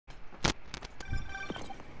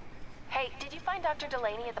find Dr.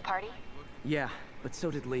 Delaney at the party? Yeah, but so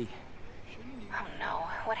did Lee. Oh no,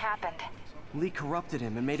 what happened? Lee corrupted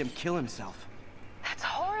him and made him kill himself. That's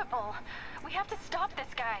horrible. We have to stop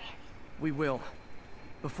this guy. We will.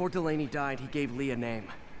 Before Delaney died, he gave Lee a name.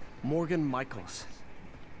 Morgan Michaels.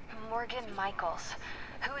 Morgan Michaels.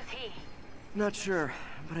 Who is he? Not sure,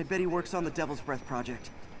 but I bet he works on the Devil's Breath project.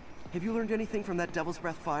 Have you learned anything from that Devil's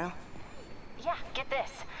Breath file? Yeah, get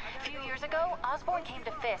this. A few years ago, Osborn came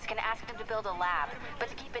to Fisk and asked him to build a lab, but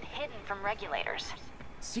to keep it hidden from regulators.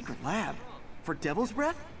 Secret lab? For Devil's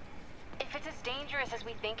Breath? If it's as dangerous as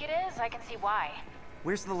we think it is, I can see why.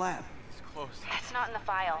 Where's the lab? It's close. That's not in the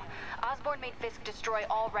file. Osborn made Fisk destroy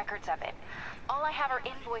all records of it. All I have are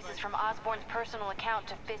invoices from Osborn's personal account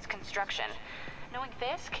to Fisk Construction. Knowing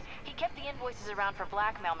Fisk, he kept the invoices around for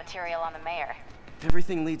blackmail material on the mayor.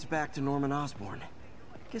 Everything leads back to Norman Osborn.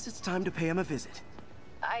 Guess it's time to pay him a visit.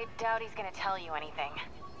 I doubt he's gonna tell you anything.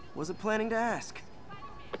 Wasn't planning to ask.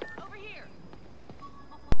 Over here.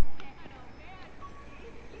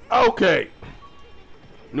 Okay.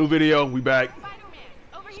 New video. We back.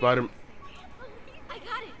 Spider. I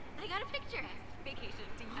got it. I got a picture. Vacation.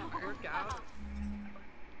 Worked out.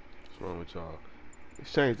 What's wrong with y'all?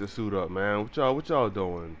 Let's change the suit up, man. What y'all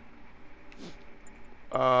doing?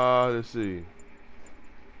 Let's see.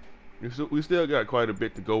 We still got quite a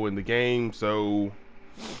bit to go in the game, so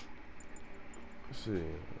let's see.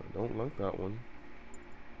 I don't like that one.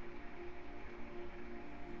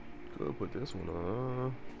 Could put this one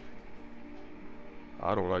on.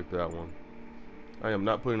 I don't like that one. I am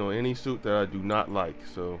not putting on any suit that I do not like,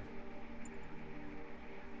 so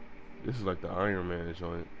this is like the Iron Man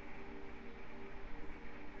joint.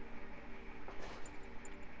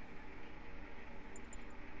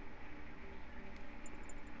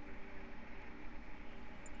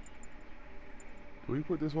 Do we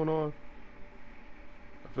put this one on?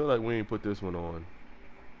 I feel like we ain't put this one on.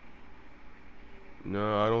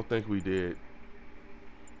 No, I don't think we did.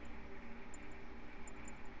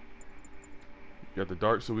 Got the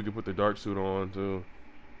dark suit, we can put the dark suit on too.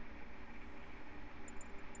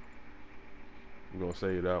 I'm gonna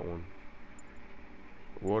save that one.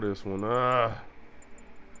 Or this one.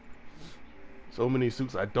 So many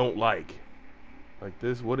suits I don't like. Like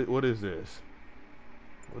this, what is this?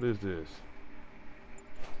 What is this?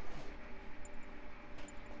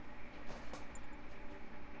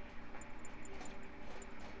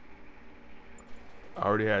 I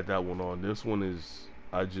already had that one on. This one is,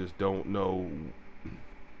 I just don't know.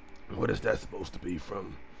 What is that supposed to be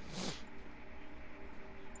from?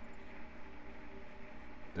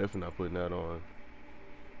 Definitely not putting that on.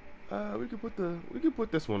 We could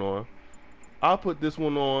put this one on. I'll put this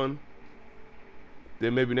one on.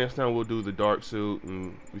 Then maybe next time we'll do the dark suit,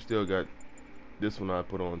 and we still got this one I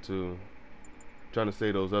put on too. Trying to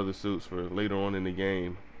save those other suits for later on in the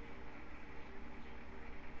game.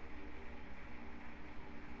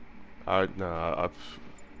 What are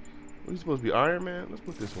you supposed to be, Iron Man? Let's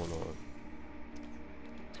put this one on.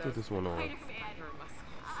 Let's put this one on.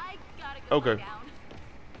 Okay.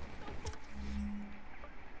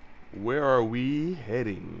 Where are we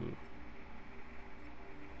heading?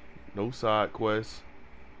 No side quests.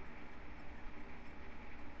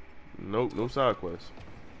 Nope, no side quests.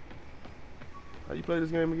 How you play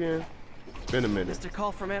this game again? It's been a minute. Missed a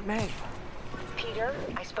call from Aunt May. Peter,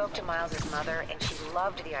 I spoke to Miles's mother, and she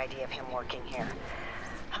loved the idea of him working here.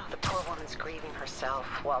 Oh, the poor woman's grieving herself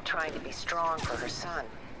while trying to be strong for her son.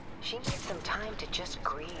 She needs some time to just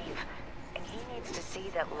grieve, and he needs to see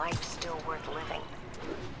that life's still worth living.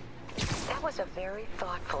 That was a very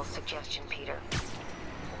thoughtful suggestion, Peter.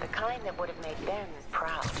 The kind that would have made Ben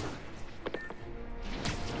proud.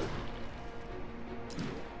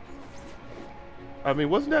 I mean,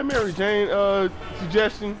 wasn't that Mary Jane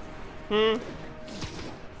suggestion?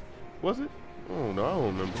 Was it? Oh no, I don't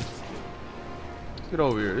remember. Let's get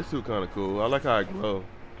over here. This suit kind of cool. I like how it glow.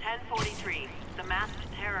 1043. The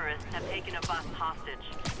masked terrorists have taken a bus hostage.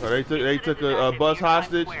 Oh, they took a bus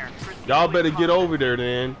hostage. Y'all better get over there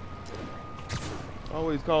then.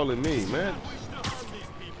 Always calling me, man.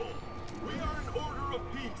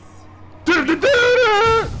 Come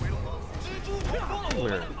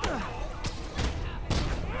here.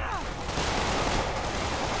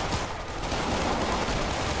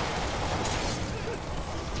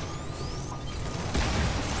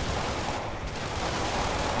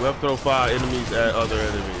 We have to throw fire enemies at other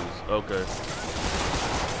enemies. Okay.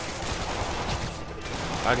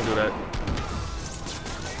 I can do that.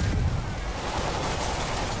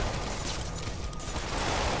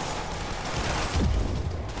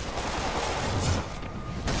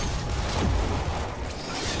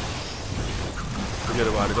 Forget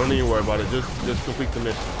about it. Don't even worry about it. Just complete the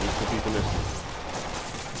mission. Just complete the mission.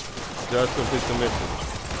 Just complete the mission.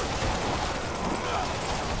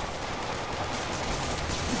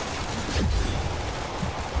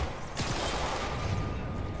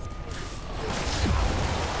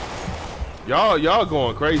 Y'all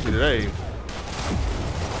going crazy today.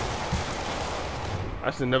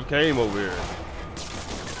 I should never came over here.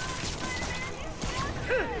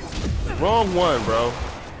 Wrong one, bro.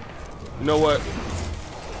 You know what?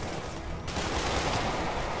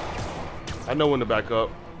 I know when to back up.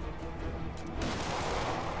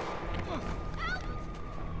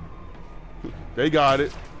 They got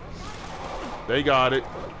it. They got it.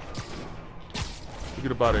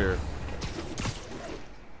 Get up out of here.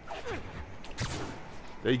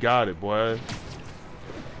 They got it, boy.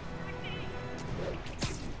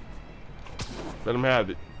 Let them have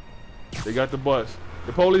it. They got the bus.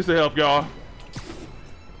 The police to help y'all.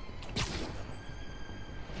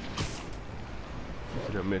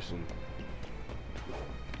 To their mission.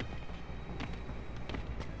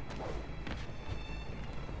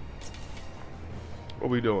 What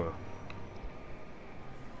we doing?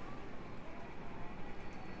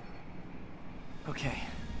 Okay,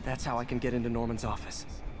 that's how I can get into Norman's office.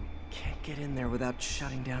 Can't get in there without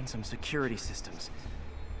shutting down some security systems.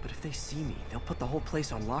 But if they see me, they'll put the whole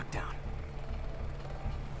place on lockdown.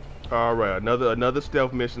 All right, another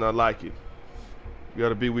stealth mission. I like it.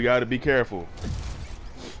 We gotta be careful.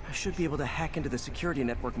 I should be able to hack into the security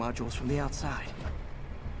network modules from the outside.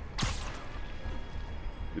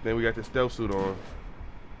 Good thing we got the stealth suit on.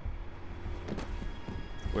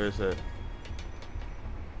 Where is that?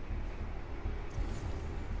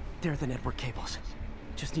 There are the network cables.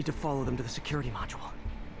 Just need to follow them to the security module.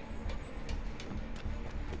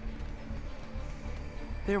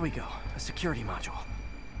 There we go, a security module.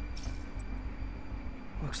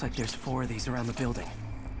 Looks like there's 4 of these around the building.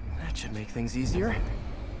 That should make things easier.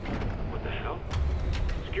 What the hell?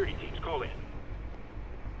 Security teams, call in.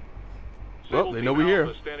 Well, they know we're here.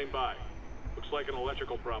 Alpha standing by. Looks like an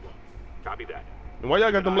electrical problem. Copy that. And why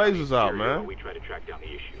y'all got them lasers out, man? We try to track down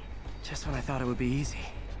the issue. Just when I thought it would be easy.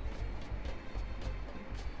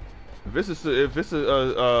 If this is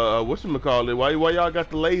whatchamacallit, why y'all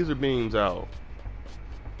got the laser beams out?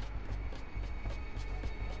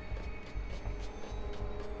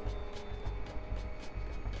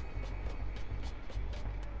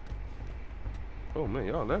 Oh man,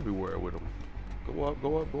 y'all everywhere with them. Go up,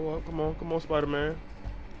 go up, go up. Come on, Spider-Man.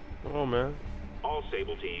 Come on, man. All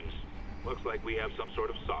Sable teams. Looks like we have some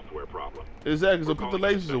sort of software problem. Exactly, so We're put the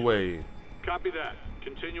calling lasers away. Copy that.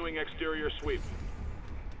 Continuing exterior sweep.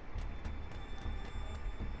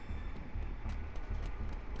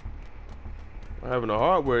 I'm having a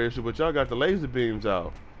hardware issue, but y'all got the laser beams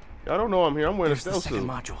out. Y'all don't know I'm here. I'm wearing a There's the stealth second suit.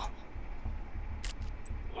 module.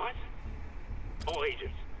 What? All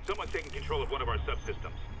agents. Someone's taking control of one of our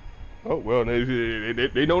subsystems. Oh well,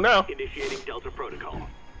 they know now. Initiating Delta Protocol.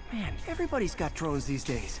 Man, everybody's got drones these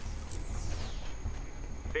days.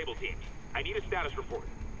 Sable teams, I need a status report.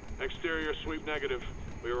 Exterior sweep negative.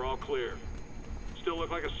 We are all clear. Still look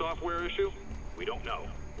like a software issue? We don't know.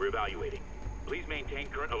 We're evaluating. Please maintain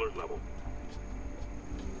current alert level.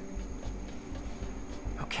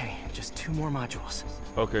 Okay, just 2 more modules.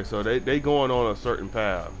 Okay, so they going on a certain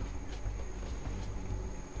path.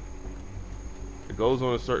 It goes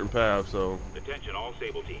on a certain path, so. Attention all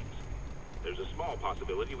Sable teams. There's a small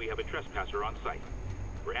possibility we have a trespasser on site.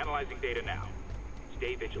 We're analyzing data now.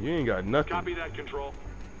 Stay vigilant. You ain't got nothing. Copy that, Control.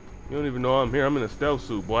 You don't even know I'm here. I'm in a stealth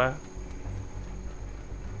suit, boy.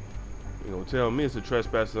 You gonna tell me it's a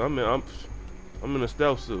trespasser? I'm in a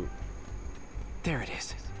stealth suit. There it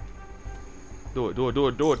is. Do it.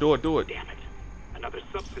 Damn it. Another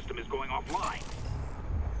subsystem is going offline.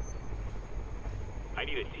 I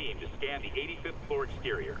need a team to scan the 85th floor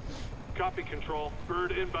exterior. Copy, Control.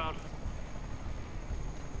 Bird inbound.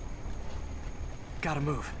 Gotta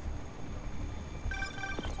move.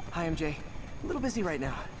 Hi, MJ. A little busy right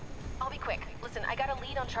now. I'll be quick. Listen, I got a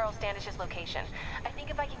lead on Charles Standish's location. I think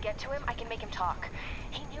if I can get to him, I can make him talk.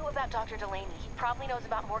 He knew about Dr. Delaney. He probably knows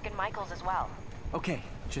about Morgan Michaels as well. Okay,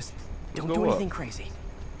 just don't Go do up. anything crazy.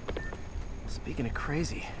 Speaking of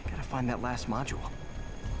crazy, gotta find that last module.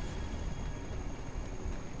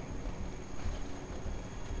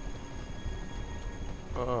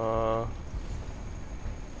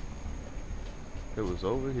 It was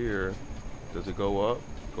over here. Does it go up?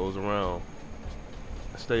 Goes around.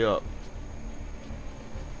 Stay up.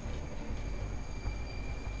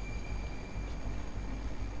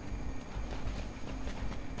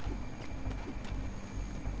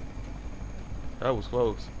 That was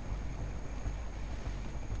close.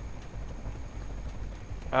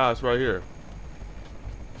 Ah, it's right here.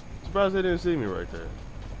 Surprised they didn't see me right there.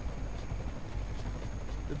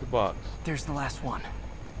 Hit the box. There's the last one.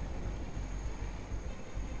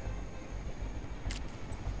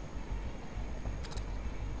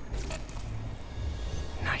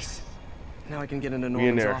 Nice. Now I can get into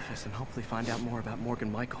Norman's office and hopefully find out more about Morgan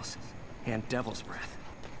Michaels and Devil's Breath.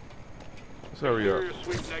 Let's hurry up. Exterior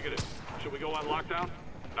sweep negative. Should we go on lockdown?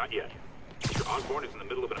 Not yet. Mr. Osborn is in the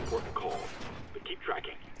middle of an important call, but keep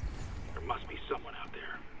tracking. There must be someone out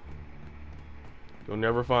there. You'll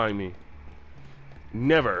never find me.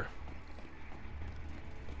 Never.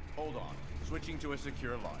 Hold on. Switching to a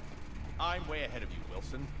secure line. I'm way ahead of you,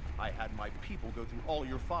 Wilson. I had my people go through all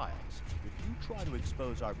your files. If you try to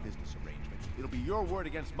expose our business arrangements, it'll be your word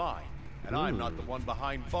against mine. And I'm not the one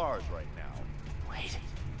behind bars right now. Wait.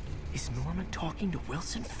 Is Norman talking to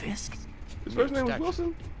Wilson Fisk? His first name was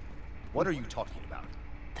Wilson? What are you talking about?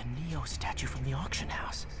 The Neo statue from the auction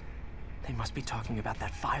house. They must be talking about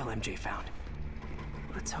that file MJ found.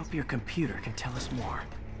 Let's hope your computer can tell us more.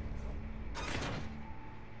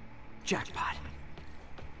 Jackpot.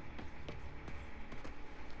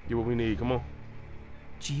 Get what we need, come on.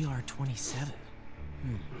 GR-27.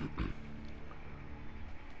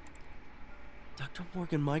 Dr.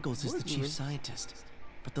 Morgan Michaels is the chief scientist,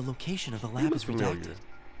 but the location of the lab is redacted.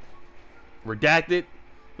 Redacted?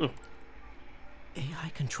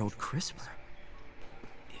 AI-controlled CRISPR.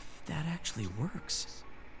 If that actually works,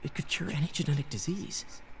 it could cure any genetic disease.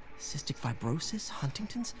 Cystic fibrosis,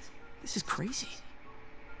 Huntington's. This is crazy.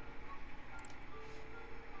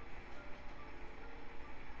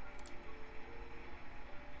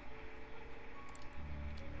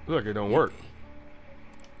 Look, it don't work.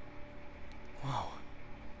 Whoa.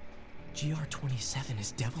 GR-27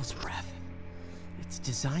 is Devil's Breath. It's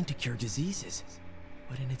designed to cure diseases,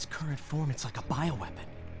 but in its current form, it's like a bioweapon.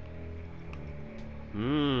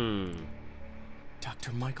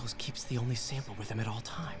 Dr. Michaels keeps the only sample with him at all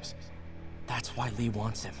times. That's why Lee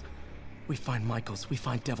wants him. We find Michaels, we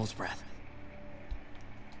find Devil's Breath.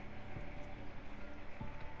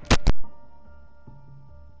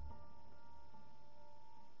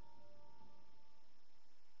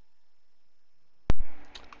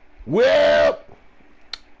 Well,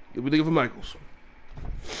 we're looking for Michaels.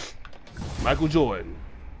 Michael Jordan.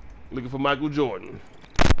 Looking for Michael Jordan.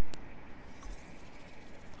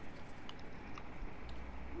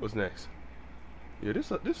 What's next? Yeah, this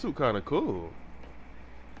suit kind of cool.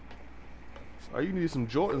 Oh, you need some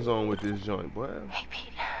Jordans on with this joint, boy. Hey,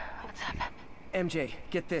 Pete. What's up? MJ,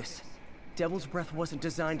 get this. Devil's Breath wasn't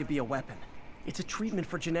designed to be a weapon. It's a treatment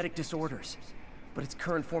for genetic disorders. But its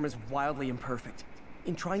current form is wildly imperfect.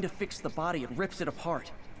 In trying to fix the body, it rips it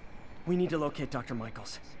apart. We need to locate Dr.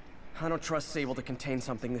 Michaels. I don't trust Sable to contain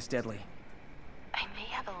something this deadly. I may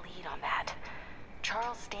have a lead on that.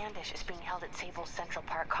 Charles Standish is being held at Sable's Central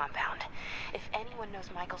Park compound. If anyone knows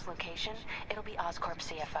Michael's location, it'll be Oscorp's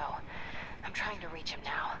CFO. I'm trying to reach him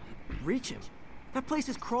now. Reach him? That place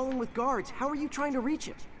is crawling with guards. How are you trying to reach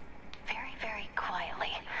him? Very, very quietly.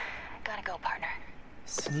 Gotta go, partner.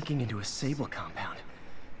 Sneaking into a Sable compound.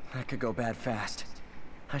 That could go bad fast.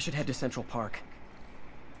 I should head to Central Park.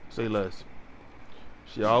 Say less.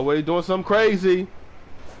 She always doing something crazy.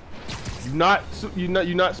 You're not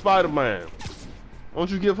Spider-Man. Why don't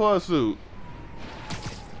you give her a suit?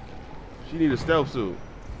 She need a stealth suit.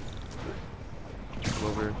 Come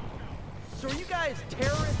over here. So are you guys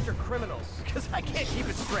terrorists or criminals? Because I can't keep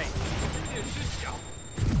it straight.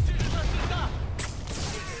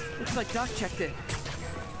 Looks like Doc checked in.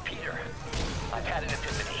 Peter, I've had an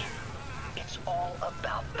epiphany. It's all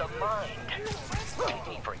about the mind. Take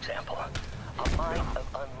me, for example. A mind of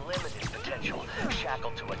unlimited potential,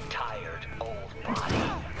 shackled to a tired, old body.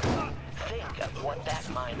 Think of what that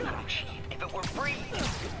mind could achieve if it were free.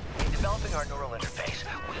 In developing our neural interface,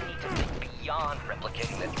 we need to think beyond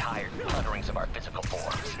replicating the tired putterings of our physical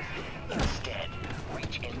forms. Instead,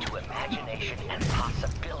 reach into imagination and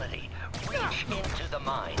possibility. Reach into the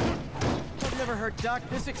mind. I've never heard Doc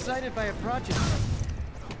this excited by a project.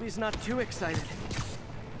 Hope he's not too excited.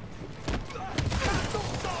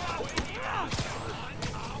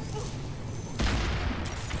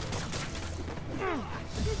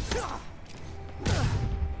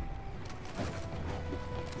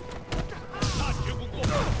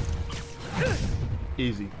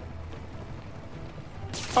 Easy.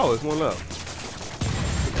 Oh, it's one left.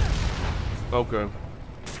 Okay.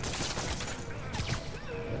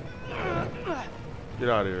 Get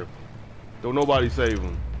out of here. Don't nobody save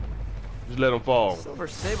him. Just let him fall. Silver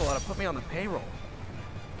Sable ought to put me on the payroll.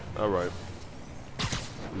 Alright.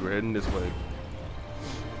 We were heading this way.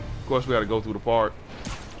 Of course, we gotta go through the park.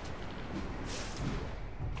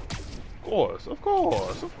 course, of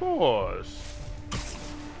course, of course.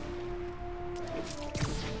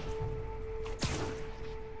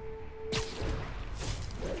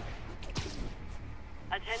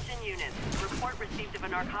 Attention units. Report received of a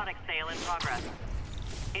narcotics sale in progress.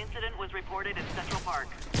 Incident was reported in Central Park.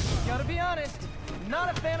 Gotta be honest,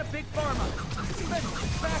 not a fan of Big Pharma.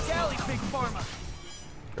 Especially back alley Big Pharma.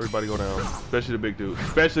 Everybody go down, especially the big dude.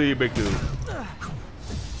 Especially the big dude.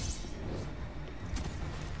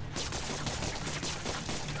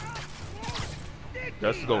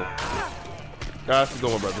 That's going. That's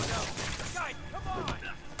going, brother.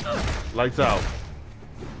 Lights out.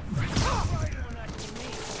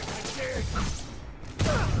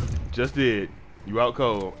 Just did. You out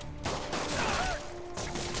cold.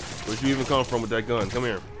 Where'd you even come from with that gun? Come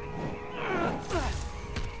here.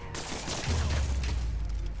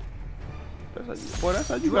 Boy, that's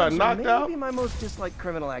how you got knocked out. Maybe my most disliked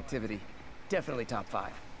criminal activity. Definitely top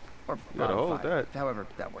 5. Or bottom hold 5. that. However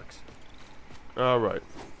that works. All right.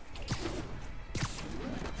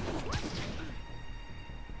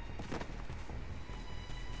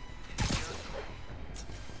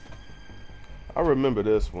 I remember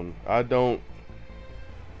this one. I don't.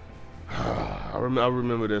 I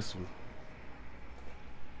remember this one.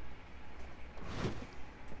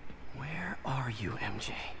 Where are you,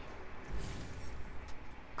 MJ?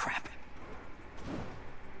 Crap.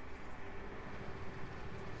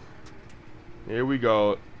 Here we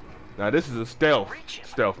go. Now this is a stealth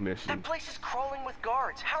mission. That place is crawling with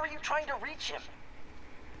guards. How are you trying to reach him?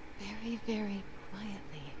 Very, very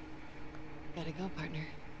quietly. Gotta go, partner.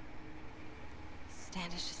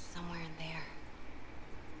 Standish is somewhere in there.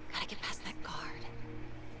 Gotta get past that guard.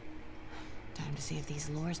 Time to see if these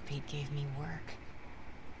lures Pete gave me work.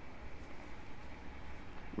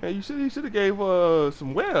 Man, you should have gave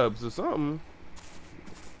some webs or something.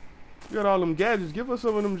 You got all them gadgets. Give us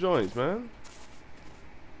some of them joints, man.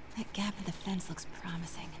 That gap in the fence looks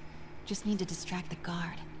promising. Just need to distract the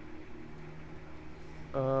guard.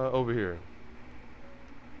 Over here.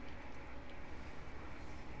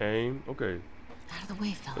 Aim. Okay. Out of the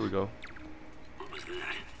way, fella. There we go. What was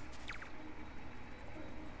that?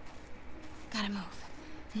 Gotta move.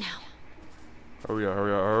 Now. Hurry up,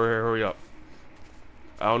 hurry up, hurry up.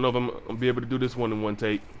 I don't know if I'm gonna be able to do this one in one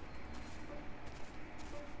take.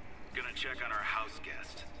 Gonna check on our house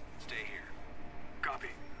guest. Stay here. Copy.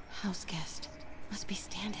 House guest. Must be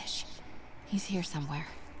Standish. He's here somewhere.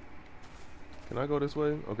 Can I go this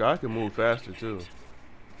way? Okay, I can move faster too.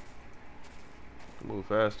 Move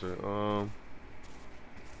faster.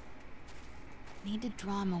 Need to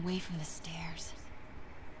draw him away from the stairs.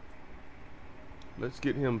 Let's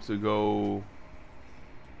get him to go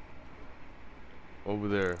over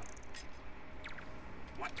there.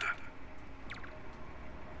 What the?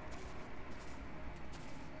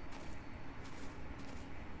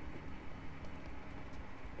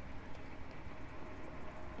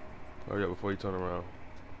 Hurry up before you turn around.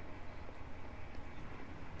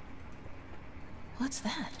 What's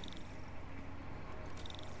that?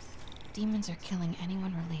 Demons are killing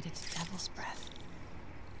anyone related to Devil's Breath.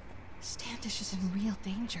 Standish is in real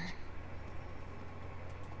danger.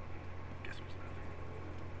 Guess it was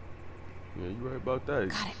nothing. Yeah, you right about that.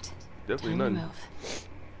 Got it. Definitely Time nothing. to move.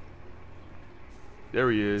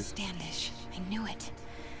 There he is. Standish. I knew it.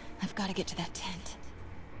 I've got to get to that tent.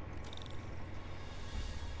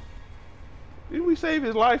 Didn't we save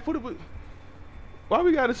his life? Why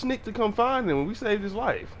we got a sneak to come find him when we saved his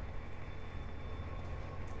life?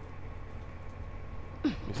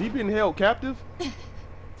 Is he being held captive?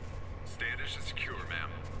 Standish is secure, ma'am.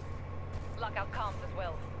 Lockout comms as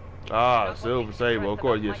well. Ah, Silver Sable. Of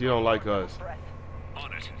course, yeah, she don't like us.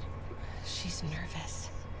 On it. She's nervous.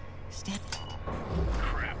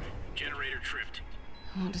 Crap. Generator tripped.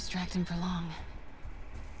 Won't distract him for long.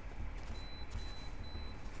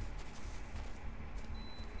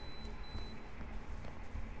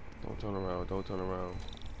 Don't turn around. Don't turn around.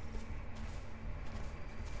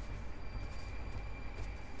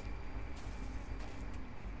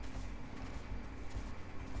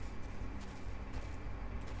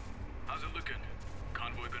 How's it looking?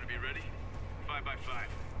 Convoy gonna be ready? 5 by 5.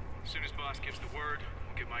 As soon as boss gives the word,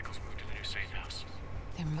 we'll get Michaels moved to the new safe house.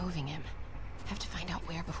 They're moving him. Have to find out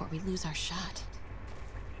where before we lose our shot.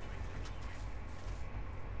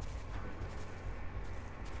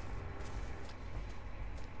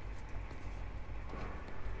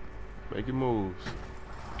 Making moves.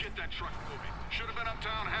 Get that truck moving. Should have been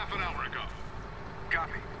uptown half an hour ago.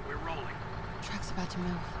 Copy. We're rolling. Truck's about to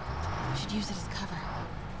move. Should use it as cover.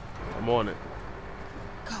 I'm on it.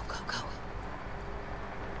 Go, go, go.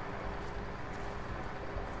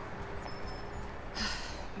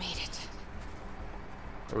 Made it.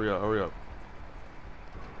 Hurry up, hurry up.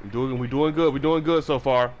 We doing good. We're doing good so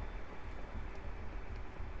far.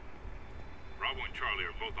 Bravo and Charlie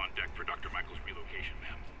are both on deck for Dr. Michaels' relocation,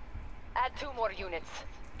 ma'am. Add 2 more units.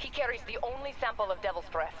 He carries the only sample of Devil's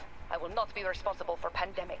Breath. I will not be responsible for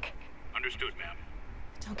pandemic. Understood, ma'am.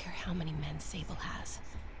 Don't care how many men Sable has.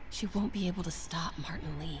 She won't be able to stop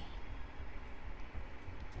Martin Lee.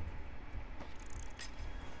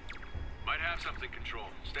 Might have something, Control.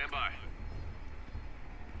 Stand by.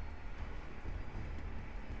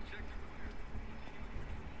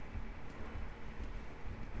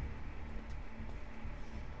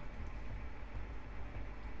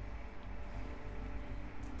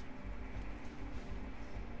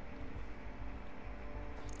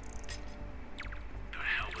 The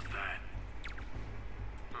hell was that?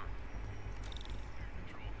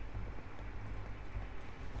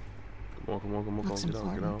 Come on. Looks Get out.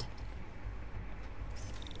 important.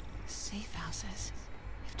 Safe houses.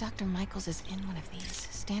 If Dr. Michaels is in one of these,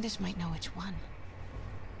 Standish might know which one.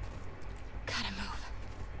 Gotta move.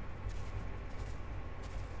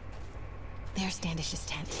 There's Standish's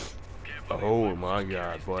tent. Oh my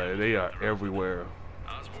God, boy, they are everywhere.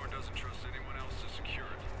 Osborn doesn't trust anyone else to secure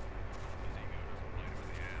it. His ego doesn't bite him in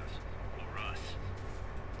the ass. Or us.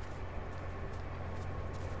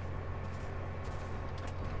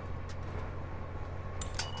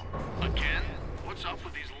 Again? What's up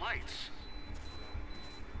with these lights?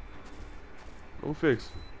 Go fix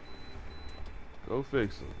them. Go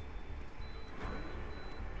fix them.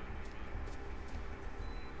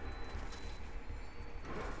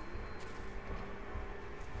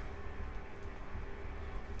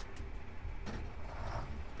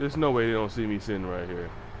 There's no way they don't see me sitting right here.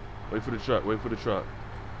 Wait for the truck. Wait for the truck.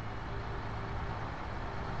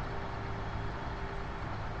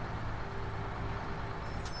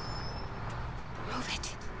 Move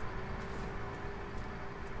it.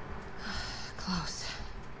 Close.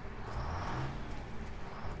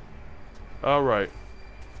 All right.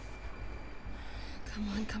 Come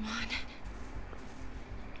on, come on.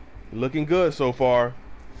 Looking good so far.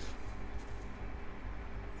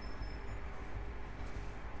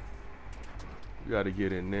 You gotta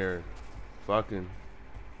get in there. Fucking.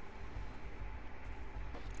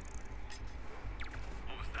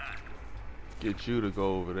 What was that? Get you to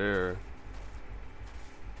go over there.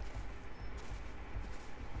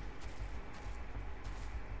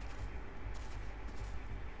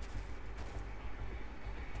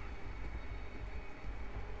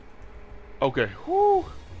 Okay. Whew.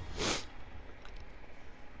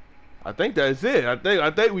 I think that's it. I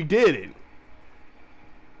think we did it.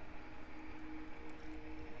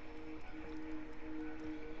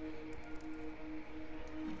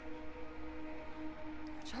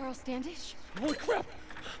 Charles Standish? Holy crap!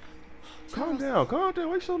 Calm down. Why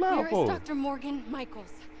you so loud Where is for? Dr. Morgan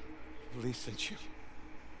Michaels? Lee sent you.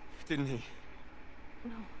 Didn't he?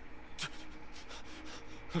 No.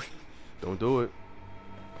 Don't do it.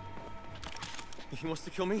 He wants to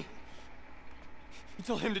kill me? You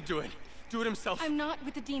tell him to do it. Do it himself. I'm not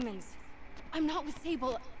with the demons. I'm not with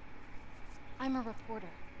Sable. I'm a reporter.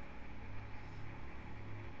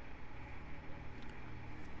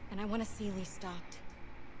 And I want to see Lee stopped.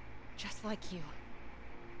 Just like you.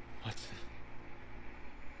 What?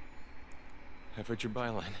 I've heard your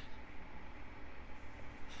byline.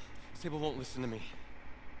 Sable won't listen to me.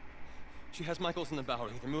 She has Michaels in the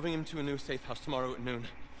Bowery. They're moving him to a new safe house tomorrow at noon.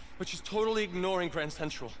 But she's totally ignoring Grand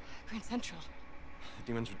Central. Grand Central? The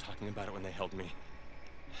demons were talking about it when they held me.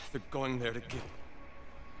 They're going there to get...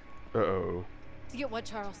 Uh-oh. To get what,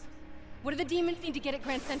 Charles? What do the demons need to get at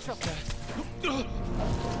Grand Central?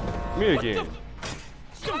 Me again.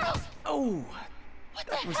 Charles! Oh! What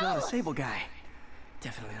the That was hell? not a Sable guy.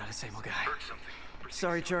 Definitely not a Sable guy.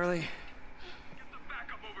 Sorry, Charlie.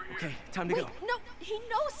 Okay, time to Wait, go. no, he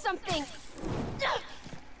knows something!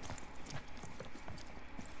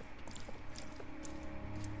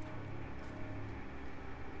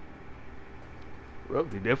 Well,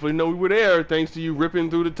 they definitely know we were there thanks to you ripping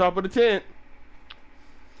through the top of the tent.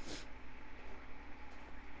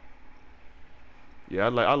 Yeah,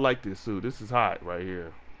 I like this suit. This is hot right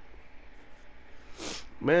here.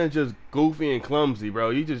 Man, just goofy and clumsy,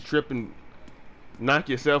 bro. You just trip and knock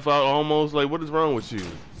yourself out almost. Like, what is wrong with you?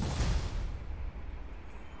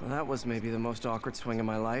 Well, that was maybe the most awkward swing of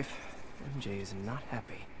my life. MJ is not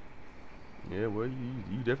happy. Yeah, well,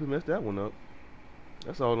 you definitely messed that one up.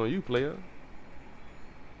 That's all on you, player.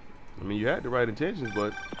 I mean, you had the right intentions,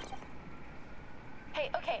 but... Hey,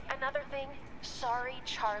 okay, another thing. Sorry,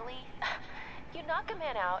 Charlie. You knock a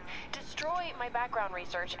man out, destroy my background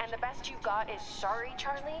research, and the best you got is sorry,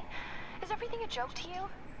 Charlie? Is everything a joke to you?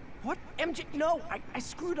 What? MJ, no, I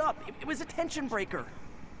screwed up. It was a tension breaker.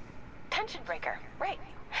 Tension breaker, right.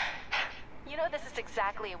 You know, this is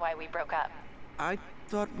exactly why we broke up. I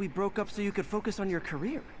thought we broke up so you could focus on your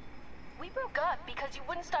career. We broke up because you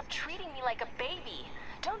wouldn't stop treating me like a baby.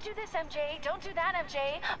 Don't do this, MJ. Don't do that,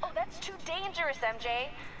 MJ. Oh, that's too dangerous, MJ.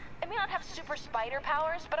 I may not have super spider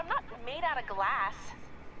powers, but I'm not made out of glass.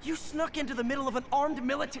 You snuck into the middle of an armed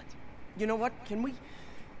military... You know what? Can we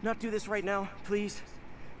not do this right now, please?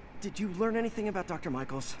 Did you learn anything about Dr.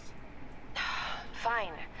 Michaels?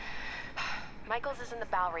 Fine. Michaels is in the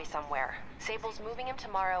Bowery somewhere. Sable's moving him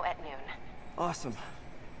tomorrow at noon. Awesome.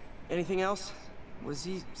 Anything else? Was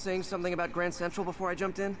he saying something about Grand Central before I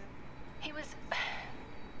jumped in? He was...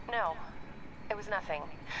 No. It was nothing.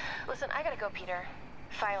 Listen, I gotta go, Peter.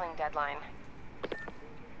 Filing deadline.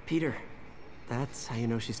 Peter. That's how you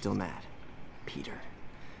know she's still mad. Peter.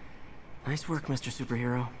 Nice work, Mr.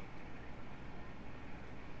 Superhero.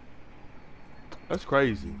 That's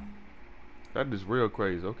crazy. That is real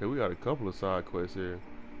crazy. Okay, we got a couple of side quests here.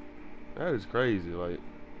 That is crazy. Like,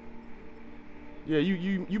 yeah,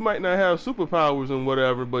 you might not have superpowers and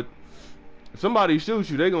whatever, but if somebody shoots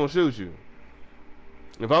you, they gonna shoot you.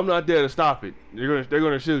 If I'm not there to stop it, they're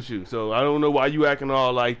gonna shoot you. So I don't know why you acting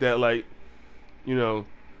all like that. Like, you know,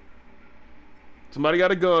 somebody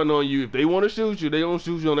got a gun on you. If they want to shoot you, they gonna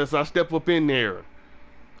shoot you unless I step up in there.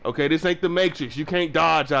 Okay, this ain't the Matrix. You can't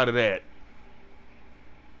dodge out of that.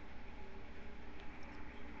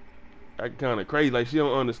 That kind of crazy. Like, she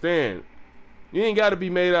don't understand. You ain't got to be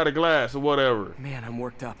made out of glass or whatever. Man, I'm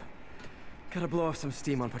worked up. Gotta blow off some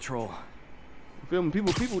steam on patrol. You feel me?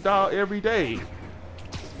 People die every day.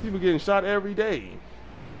 People getting shot every day.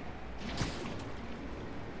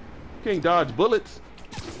 You can't dodge bullets.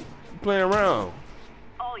 You playing around.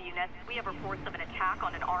 All units, we have reports of an attack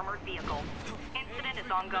on an armored vehicle. Incident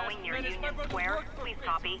is ongoing near Union Square. Please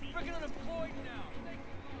copy.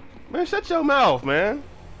 Man, shut your mouth, man.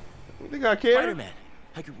 You think I care? Spider-Man,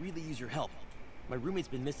 I could really use your help. My roommate's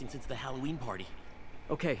been missing since the Halloween party.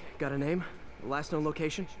 Okay, got a name? Last known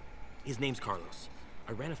location? His name's Carlos.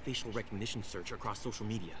 I ran a facial recognition search across social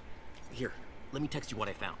media. Here, let me text you what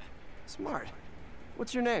I found. Smart.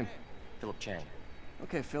 What's your name? Philip Chang.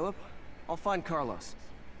 Okay, Philip. I'll find Carlos.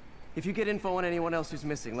 If you get info on anyone else who's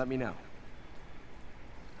missing, let me know.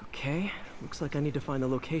 Okay, looks like I need to find the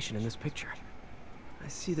location in this picture. I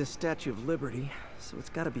see the Statue of Liberty, so it's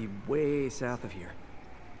gotta be way south of here.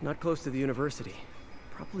 Not close to the university.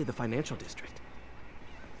 Probably the financial district.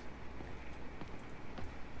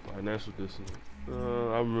 Financial district.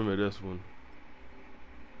 I remember this one.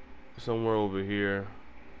 Somewhere over here.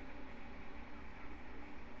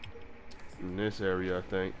 In this area, I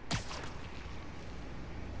think.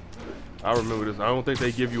 I remember this. I don't think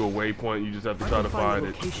they give you a waypoint. You just have to try to find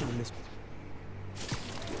it.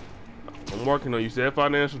 I'm working on you. Said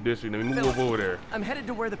financial district. Let me move over there. I'm headed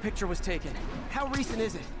to where the picture was taken. How recent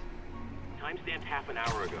is it? Timestamp half an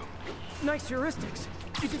hour ago. Nice heuristics.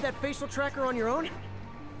 You did that facial tracker on your own?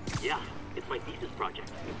 Yeah, it's my thesis project.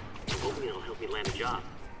 I'm hoping it'll help me land a job.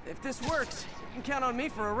 If this works, you can count on me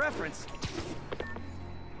for a reference.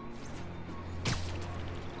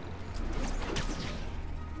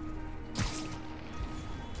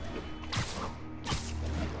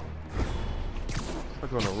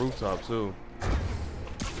 Like on the rooftop too.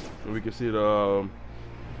 And we can see the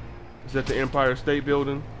is that the Empire State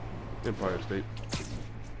Building? Empire State.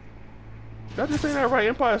 Did I just say that right?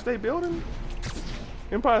 Empire State Building?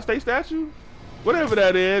 Empire State Statue? Whatever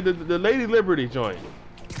that is, the Lady Liberty joint.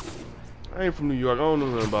 I ain't from New York, I don't know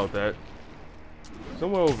nothing about that.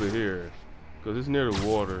 Somewhere over here. Cause it's near the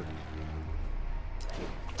water.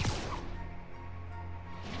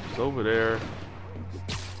 It's over there.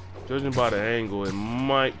 Judging by the angle, it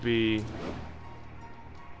might be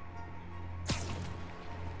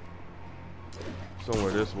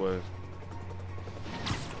somewhere this way.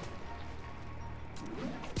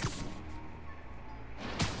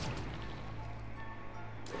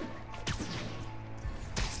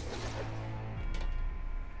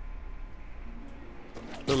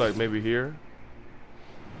 Look like maybe here.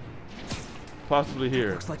 Possibly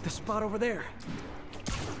here. Looks like the spot over there.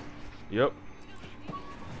 Yep.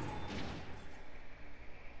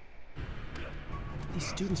 These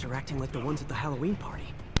students are acting like the ones at the Halloween party.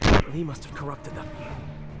 Lee must have corrupted them.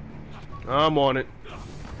 I'm on it.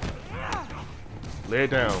 Lay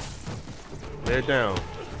it down. Lay it down.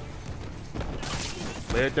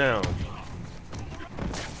 Lay it down.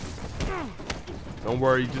 Don't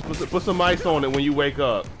worry, just put some ice on it when you wake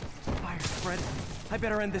up. Fire spread. I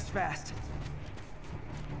better end this fast.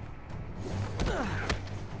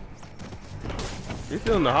 You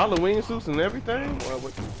still in the Halloween suits and everything?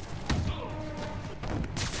 What?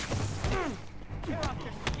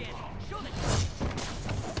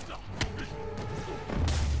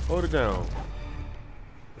 Hold it down.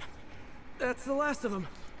 That's the last of them.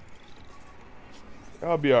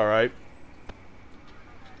 I'll be all right.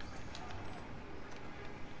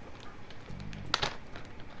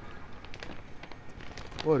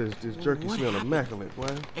 What is this jerky What smell? happened? Immaculate,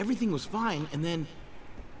 boy. Everything was fine, and then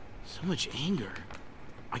so much anger.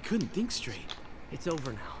 I couldn't think straight. It's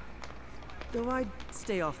over now. Though I'd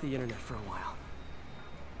stay off the internet for a while.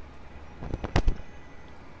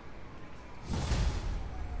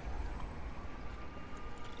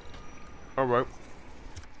 All right.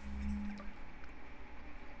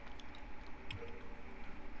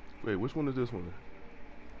 Wait, which one is this one?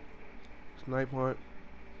 Snipe hunt.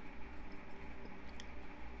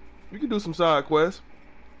 We can do some side quests.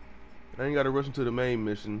 I ain't got to rush into the main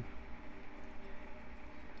mission.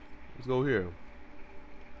 Let's go here.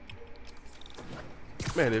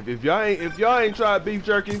 Man, if y'all ain't tried beef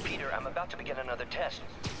jerky. Peter, I'm about to begin another test.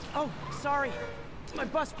 Oh, sorry. My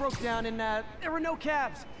bus broke down and there were no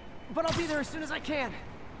cabs. But I'll be there as soon as I can.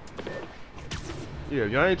 Yeah,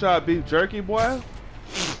 if y'all ain't tried beef jerky, boy,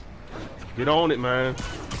 get on it, man.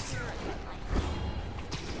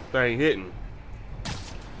 Thing hitting.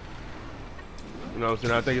 You know what I'm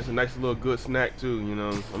saying? I think it's a nice little good snack too, you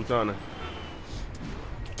know. I'm trying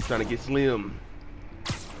to get slim.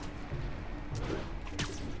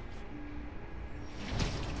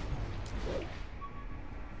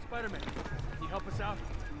 Spider-Man, can you help us out?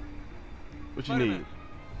 What you need?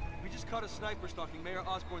 We just caught a sniper stalking Mayor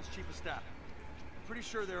Osborn's chief of staff. Pretty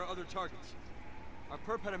sure there are other targets. Our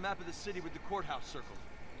perp had a map of the city with the courthouse circled.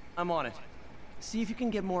 I'm on it. See if you can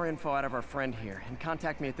get more info out of our friend here and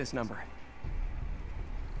contact me at this number.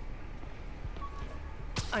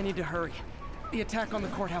 I need to hurry. The attack on the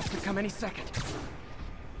courthouse could come any second.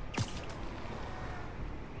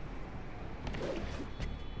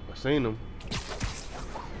 I seen him.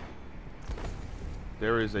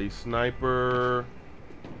 There is a sniper.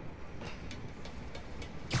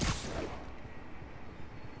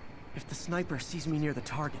 If the sniper sees me near the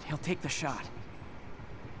target, he'll take the shot.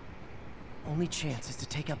 Only chance is to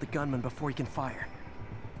take out the gunman before he can fire.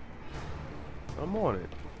 I'm on it.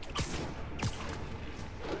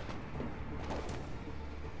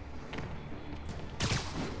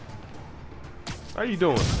 How you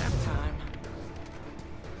doing? That time.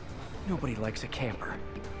 Nobody likes a camper.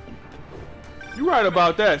 You right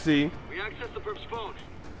about that, see? We accessed the perp's phone.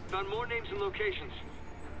 Found more names and locations.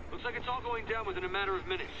 Looks like it's all going down within a matter of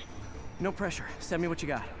minutes. No pressure. Send me what you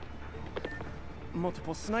got.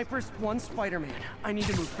 Multiple snipers, one Spider-Man. I need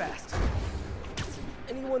to move fast.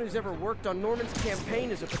 Anyone who's ever worked on Norman's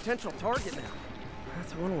campaign is a potential target now.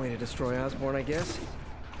 That's one way to destroy Osborn, I guess.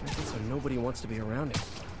 Make it so nobody wants to be around him.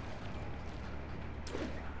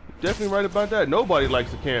 Definitely right about that. Nobody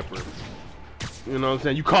likes a camper. You know what I'm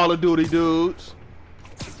saying? You Call of Duty dudes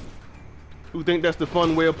who think that's the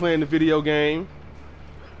fun way of playing the video game.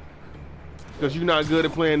 Because you're not good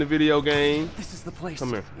at playing the video game. This is the place. Come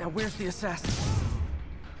here. Now where's the assassin?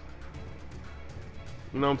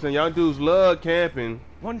 You know what I'm saying? Y'all dudes love camping.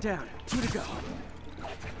 One down, 2 to go.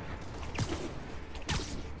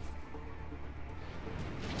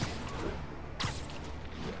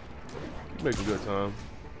 You making good time.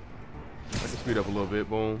 I can speed up a little bit.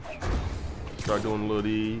 Boom. Start doing a little of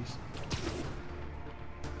these.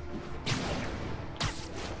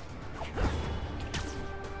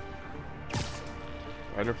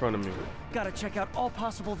 Right in front of me. Gotta check out all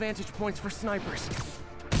possible vantage points for snipers.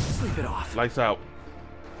 Sleep it off. Lights out.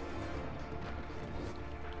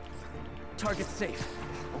 Target safe.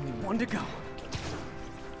 Only 1 to go.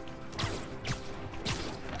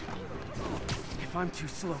 If I'm too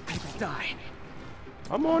slow, people die.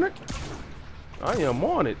 I'm on it. I am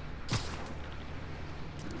on it.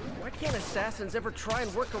 Why can't assassins ever try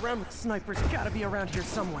and work around with snipers? Gotta be around here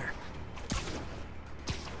somewhere.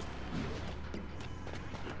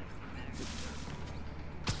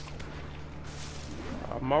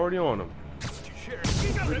 I'm already on them.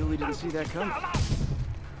 Literally didn't see that coming.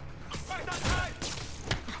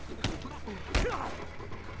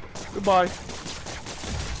 Goodbye.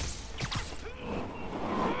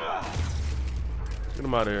 Get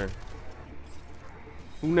him out of here.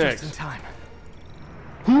 Who next? Just in time.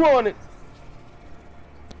 Who on it?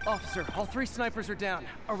 Officer, all 3 snipers are down.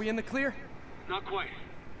 Are we in the clear? Not quite.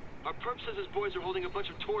 Our perp says his boys are holding a bunch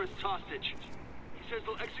of tourists hostage. He says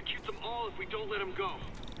they'll execute them all if we don't let them go.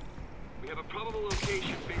 We have a probable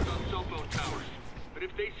location based on cell phone towers. But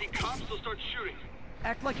if they see cops, they'll start shooting.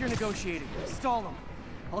 Act like you're negotiating. Stall them.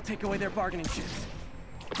 I'll take away their bargaining chips.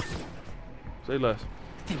 Say less.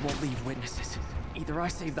 They won't leave witnesses. Either I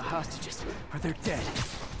save the hostages, or they're dead.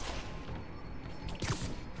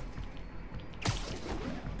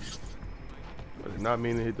 I did not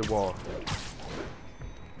mean to hit the wall.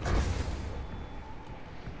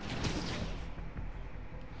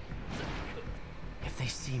 If they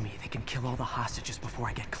see me, they can kill all the hostages before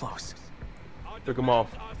I get close. Took them off.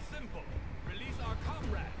 Release our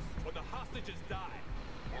comrades, or the hostages die.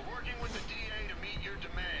 We're working with the DA to meet your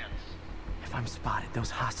demands. If I'm spotted, those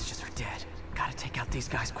hostages are dead. Gotta take out these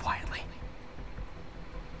guys quietly.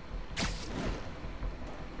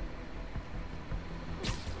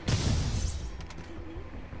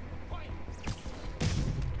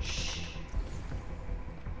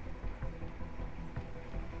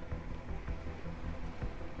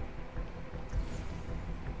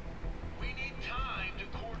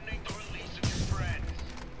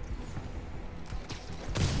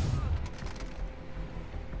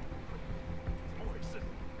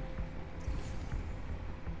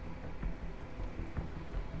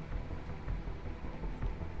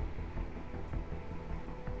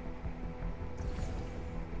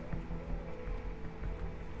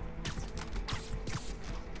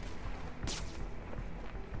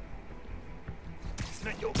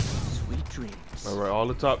 Sweet dreams. All right, all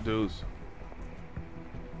the top dudes.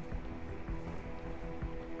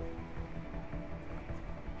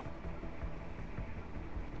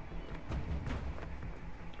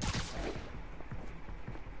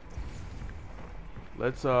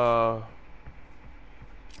 Let's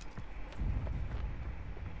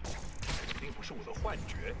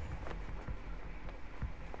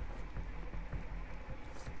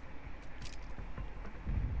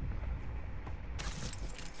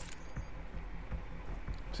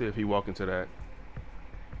see if he walked into that.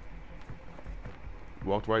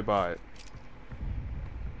 Walked right by it.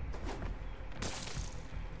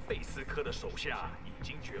 贝斯科的手下已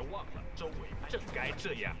经绝望了，周围正该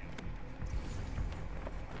这样。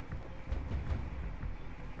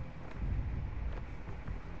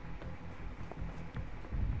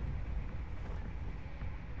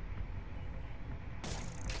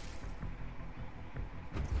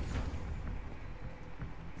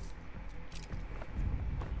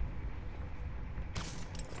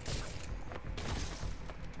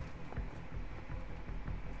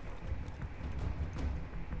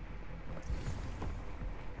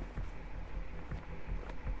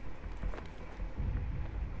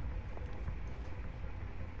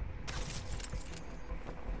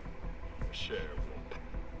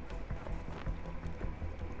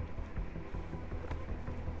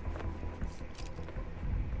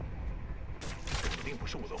肯定不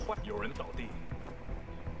是我的坏，有人倒地，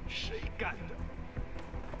谁干的？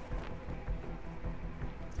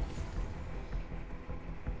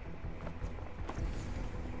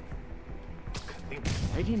肯定。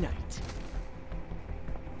Nighty night.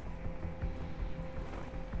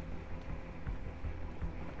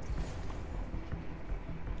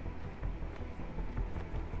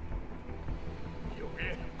 有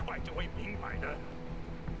人很快就会明白的。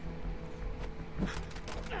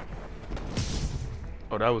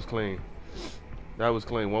 Oh, that was clean. That was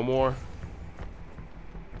clean. One more.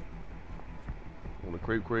 On the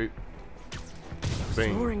creep.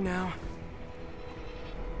 Bing. Snoring now.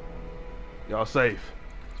 Y'all safe.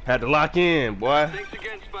 Had to lock in, boy. Thanks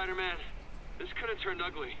again, Spider-Man. This could have turned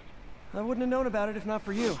ugly. I wouldn't have known about it if not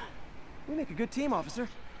for you. We make a good team, officer.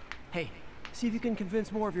 Hey, see if you can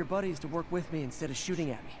convince more of your buddies to work with me instead of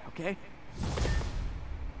shooting at me, okay?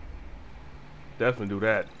 Definitely do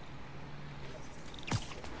that.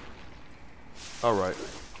 All right.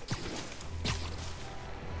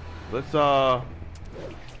 Let's I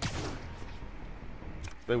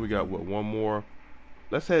think we got what, one more.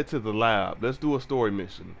 Let's head to the lab. Let's do a story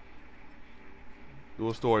mission. Do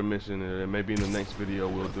a story mission, and then maybe in the next video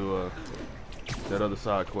we'll do that other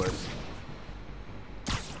side quest.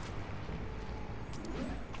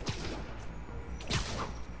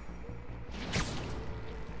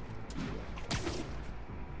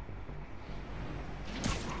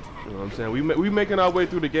 You know what I'm saying? We making our way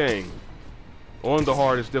through the game on the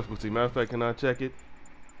hardest difficulty. Matter of fact, can I check it?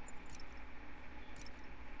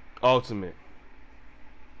 Ultimate.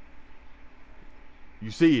 You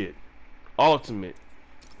see it. Ultimate.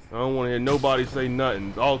 I don't want to hear nobody say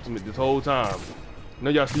nothing. Ultimate this whole time. I know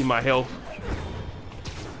y'all see my health.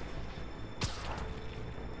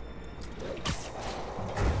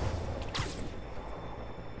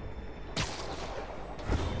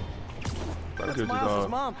 That's Miles'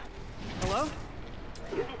 mom. Hello?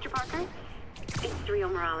 Mr. Parker? It's Rio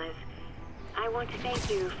Morales. I want to thank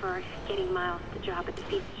you for getting Miles the job at the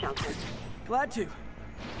Feast Shelter. Glad to.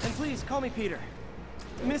 And please, call me Peter.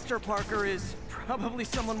 Mr. Parker is probably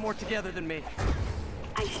someone more together than me.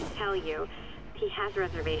 I should tell you, he has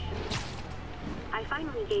reservations. I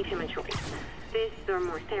finally gave him a choice. This or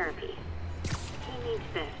more therapy. He needs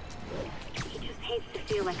this. He just hates to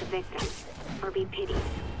feel like a victim, or be pitied.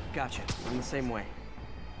 Gotcha. I'm the same way.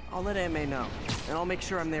 I'll let Aunt May know, and I'll make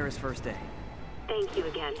sure I'm there his first day. Thank you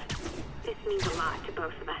again. This means a lot to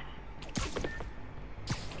both of us.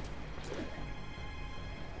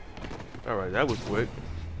 Alright, that was quick.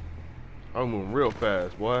 I'm moving real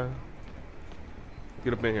fast, boy.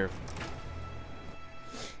 Get up in here.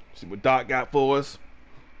 See what Doc got for us.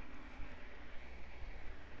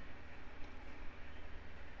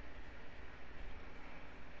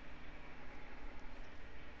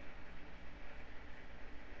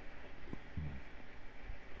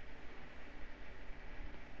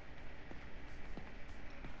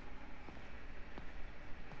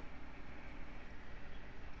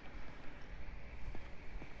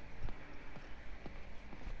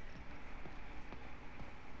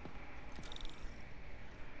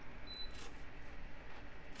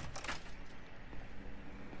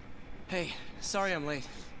 Hey, sorry I'm late.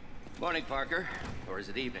 Morning, Parker. Or is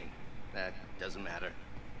it evening? That doesn't matter.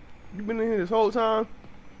 You been in here this whole time?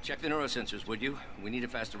 Check the neurosensors, would you? We need a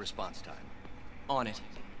faster response time. On it.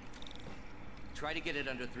 Try to get it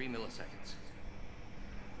under 3 milliseconds.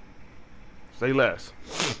 Say less.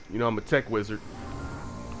 You know I'm a tech wizard.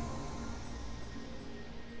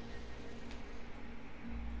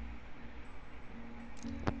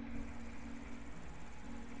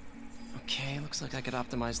 Okay, looks like I could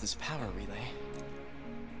optimize this power relay.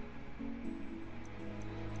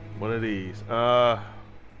 One of these.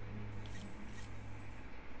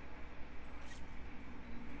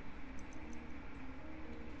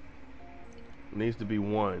 Needs to be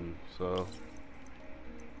one, so.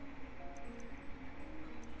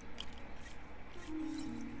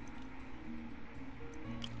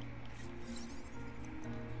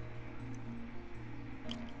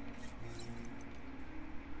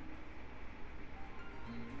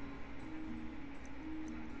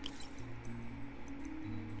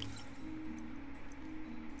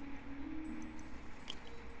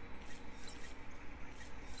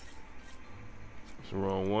 It's the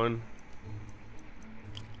wrong one.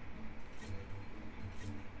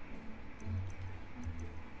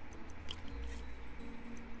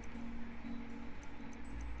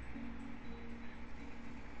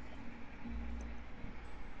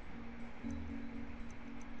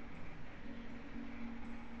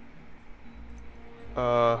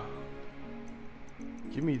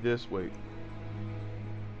 Give me this, wait.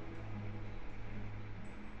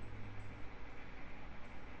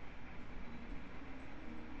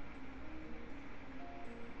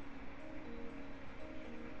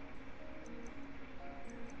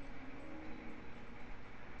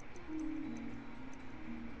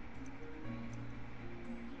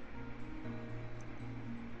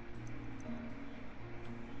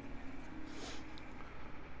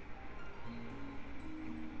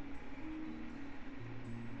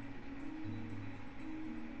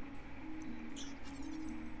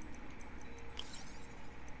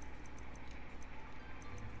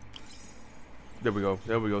 There we go.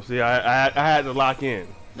 There we go. See, I had to lock in.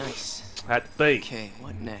 Nice. I had to think. Okay,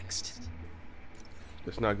 what next?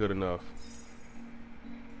 That's not good enough.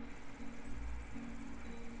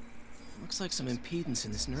 Looks like some impedance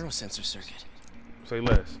in this neurosensor circuit. Say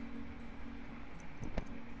less.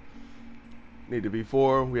 Need to be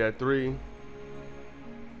 4. We had 3.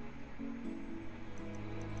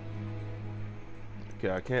 Okay,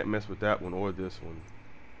 I can't mess with that one or this one.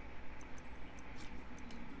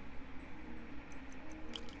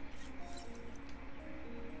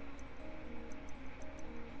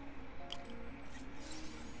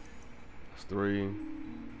 That's 3.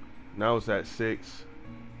 Now it's at 6.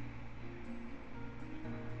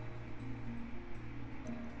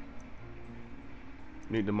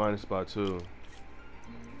 Need the minus by 2.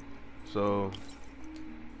 So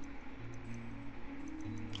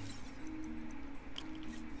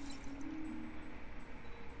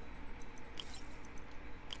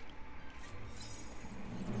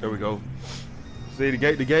there we go. See,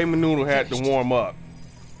 the game of noodle had to warm up.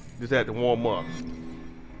 Just had to warm up.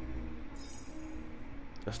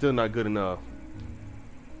 That's still not good enough.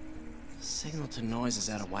 Signal to noise is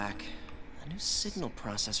out of whack. A new signal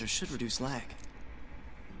processor should reduce lag.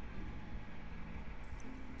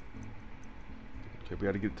 Okay, we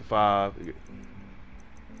gotta get to 5. I'm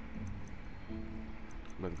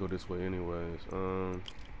gonna go this way anyways.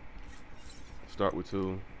 Start with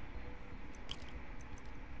 2.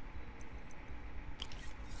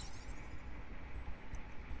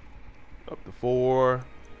 Up to 4.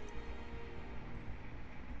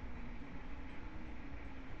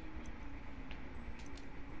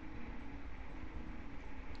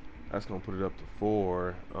 That's gonna put it up to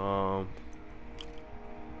 4.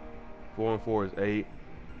 4 and 4 is 8.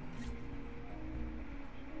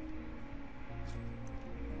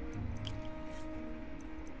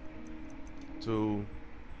 Two.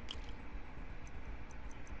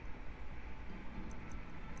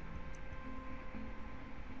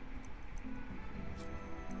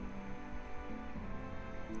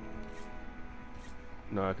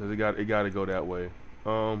 Nah, cause it got to go that way.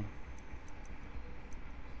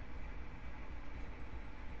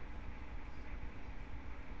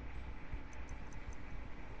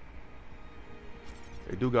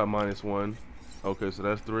 They do got -1. Okay, so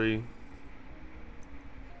that's 3.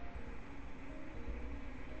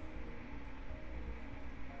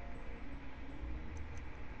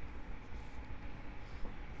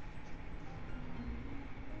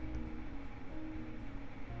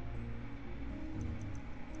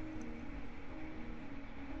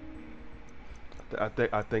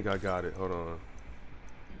 I think I got it. Hold on.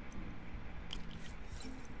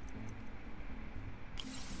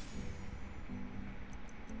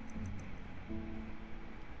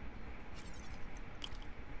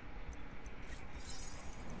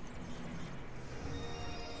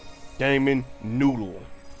 Gaming Noodle.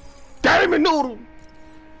 Gaming Noodle.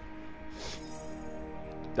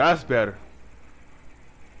 That's better.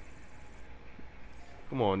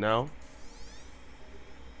 Come on now.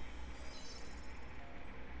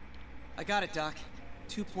 I got it, Doc.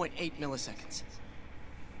 2.8 milliseconds.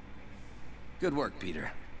 Good work,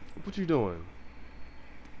 Peter. What you doing?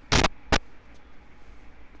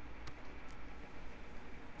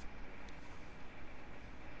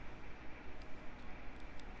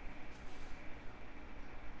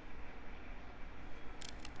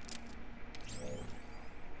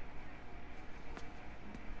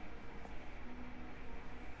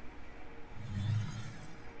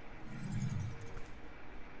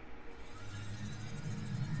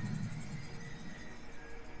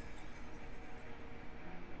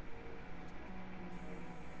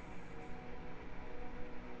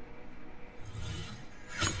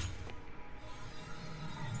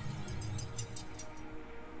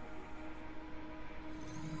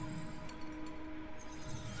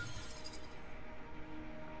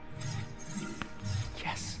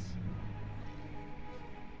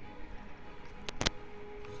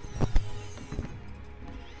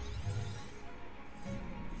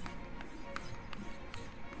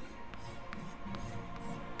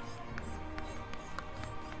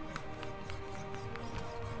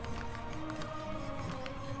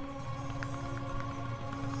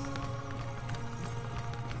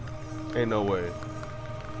 Ain't no way.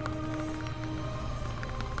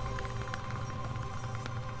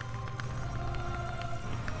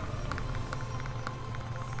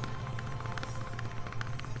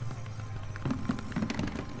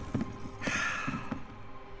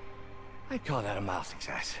 I call that a mild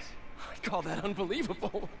success. I call that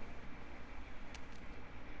unbelievable.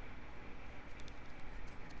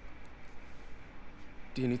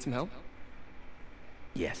 Do you need some help?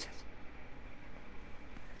 Yes.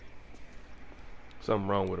 Something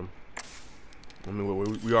wrong with him. I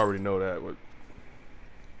mean, we already know that. But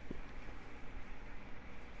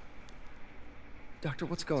Doctor,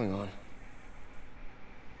 what's going on?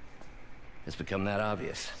 It's become that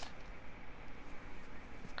obvious.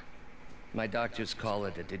 My doctors call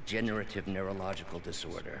it a degenerative neurological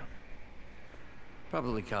disorder.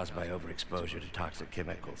 Probably caused by overexposure to toxic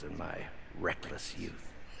chemicals in my reckless youth.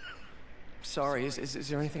 Sorry, is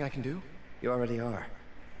there anything I can do? You already are.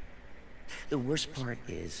 The worst part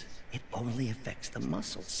is, it only affects the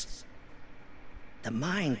muscles. The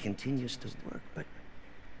mind continues to work, but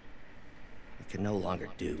it can no longer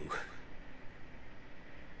do.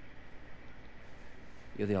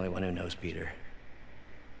 You're the only one who knows, Peter.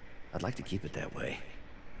 I'd like to keep it that way.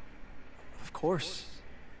 Of course.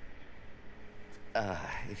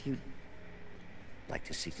 If you'd like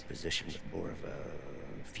to seek a position with more of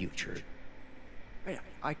a future.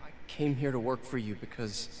 I came here to work for you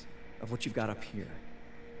because of what you've got up here.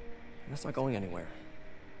 And that's not going anywhere.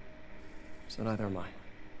 So neither am I.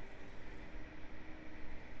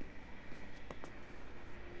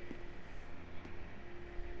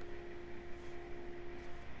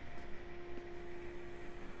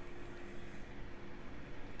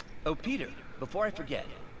 Oh, Peter, before I forget,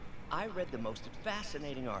 I read the most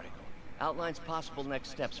fascinating article. Outlines possible next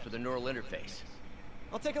steps for the neural interface.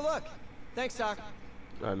 I'll take a look. Thanks, Doc.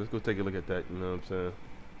 all right, let's go take a look at that. You know what I'm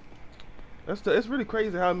saying? It's really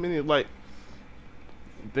crazy how many, like,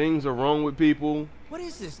 things are wrong with people. What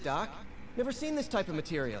is this, Doc? Never seen this type of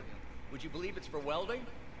material. Would you believe it's for welding?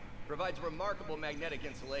 Provides remarkable magnetic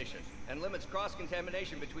insulation and limits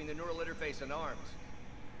cross-contamination between the neural interface and arms.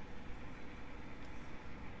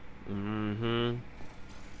 Mm-hmm.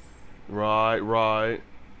 Right.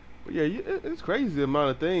 But yeah, it's crazy the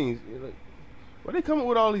amount of things. Like, where they come up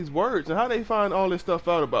with all these words and how they find all this stuff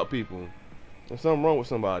out about people. There's something wrong with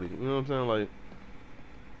somebody. You know what I'm saying? Like,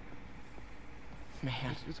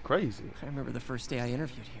 man, it's crazy. I remember the first day I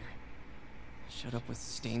interviewed here. Showed up with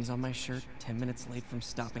stains on my shirt, 10 minutes late from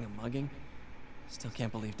stopping a mugging. Still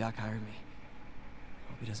can't believe Doc hired me.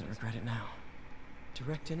 Hope he doesn't regret it now.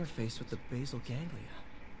 Direct interface with the basal ganglia.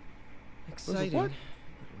 Exciting, but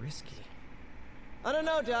risky. I don't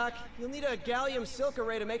know, Doc. You'll need a gallium silk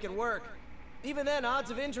array to make it work. Even then, odds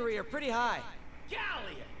of injury are pretty high.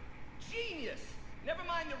 Gallium! Genius! Never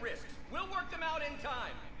mind the risks. We'll work them out in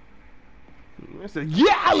time. It's a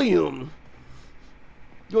gallium!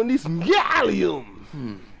 You're gonna need some gallium!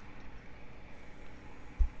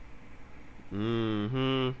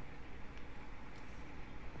 Mm-hmm.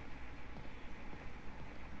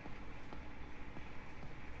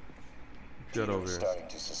 Shut over here. Starting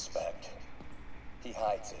to suspect. He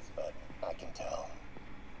hides it, but I can tell.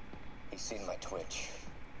 He's seen my twitch.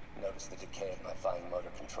 Noticed the decay of my fine motor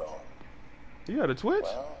control. You got a twitch?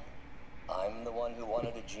 Well, I'm the one who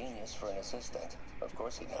wanted a genius for an assistant. Of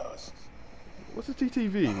course he knows. What's a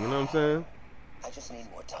TTV? You know what I'm saying? I just need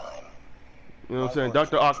more time. You know what I'm saying?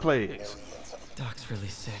 Dr. Ock plays. Doc's really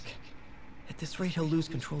sick. At this rate, he'll lose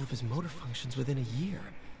control of his motor functions within a year.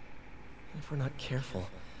 And if we're not careful,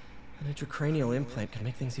 an intracranial implant could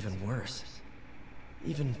make things even worse.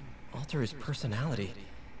 Even alter his personality.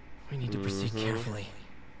 We need to proceed carefully.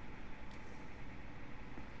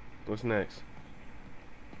 What's next?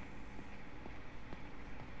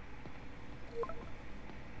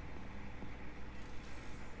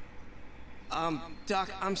 Doc,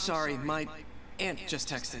 I'm sorry. My aunt just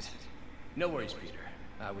texted. No worries, Peter.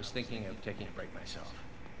 I was thinking of taking a break myself.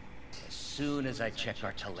 As soon as I check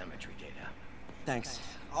our telemetry data. Thanks.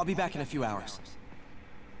 I'll be back in a few hours.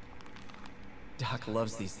 Doc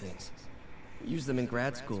loves these things. He used them in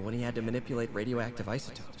grad school when he had to manipulate radioactive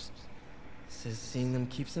isotopes. Says seeing them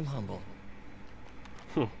keeps him humble.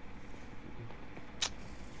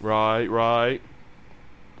 Right.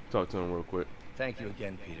 Talk to him real quick. Thank you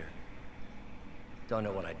again, Peter. Don't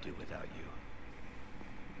know what I'd do without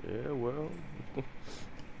you. Yeah, well, I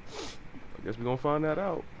guess we're gonna find that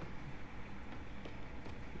out.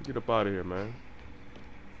 Get up out of here, man.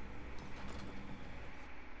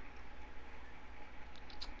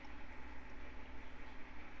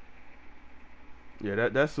 Yeah,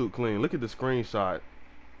 that suit clean. Look at the screenshot.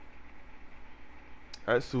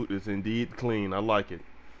 That suit is indeed clean. I like it.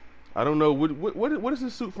 I don't know what is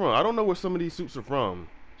this suit from? I don't know where some of these suits are from.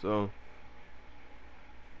 So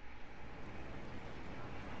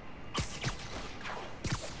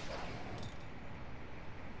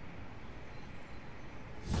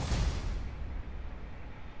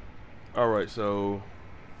alright, so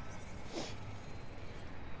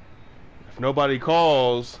if nobody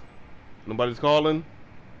calls, nobody's calling?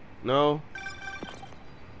 No?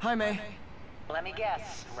 Hi, May. Let me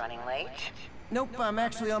guess, running late? Nope, I'm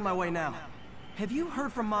actually on my way now. Have you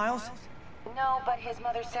heard from Miles? No, but his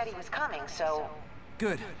mother said he was coming, so...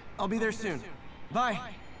 Good. I'll be there soon. Bye.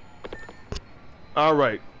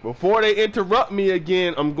 Alright, before they interrupt me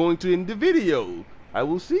again, I'm going to end the video. I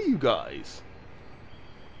will see you guys.